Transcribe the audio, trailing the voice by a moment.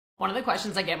One of the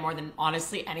questions I get more than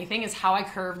honestly anything is how I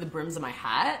curve the brims of my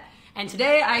hat. And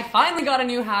today I finally got a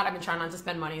new hat. I've been trying not to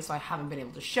spend money, so I haven't been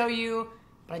able to show you,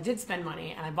 but I did spend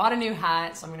money and I bought a new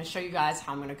hat, so I'm gonna show you guys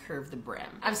how I'm gonna curve the brim.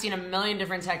 I've seen a million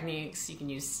different techniques. You can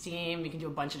use steam, you can do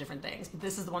a bunch of different things, but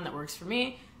this is the one that works for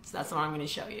me, so that's the one I'm gonna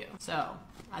show you. So,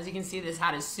 as you can see, this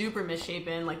hat is super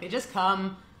misshapen. Like, they just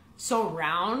come so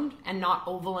round and not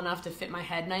oval enough to fit my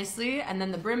head nicely, and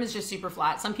then the brim is just super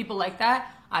flat. Some people like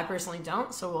that. I personally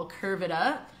don't, so we'll curve it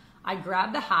up. I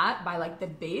grab the hat by like the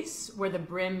base where the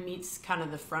brim meets kind of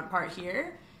the front part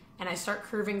here, and I start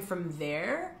curving from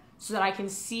there so that I can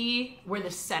see where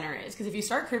the center is. Because if you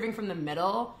start curving from the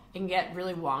middle, it can get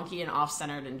really wonky and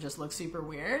off-centered and just look super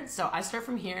weird. So I start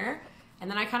from here, and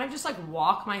then I kind of just like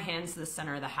walk my hands to the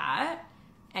center of the hat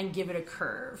and give it a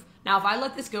curve. Now, if I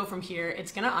let this go from here,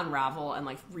 it's gonna unravel and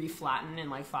like re-flatten in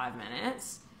like 5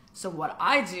 minutes. So what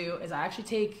I do is I actually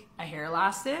take a hair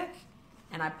elastic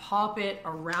and I pop it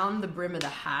around the brim of the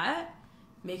hat,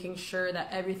 making sure that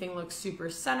everything looks super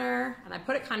center, and I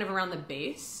put it kind of around the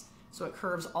base so it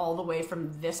curves all the way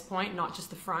from this point, not just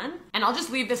the front. And I'll just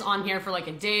leave this on here for like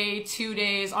a day, 2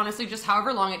 days, honestly, just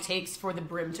however long it takes for the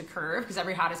brim to curve, because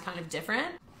every hat is kind of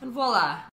different. And voila.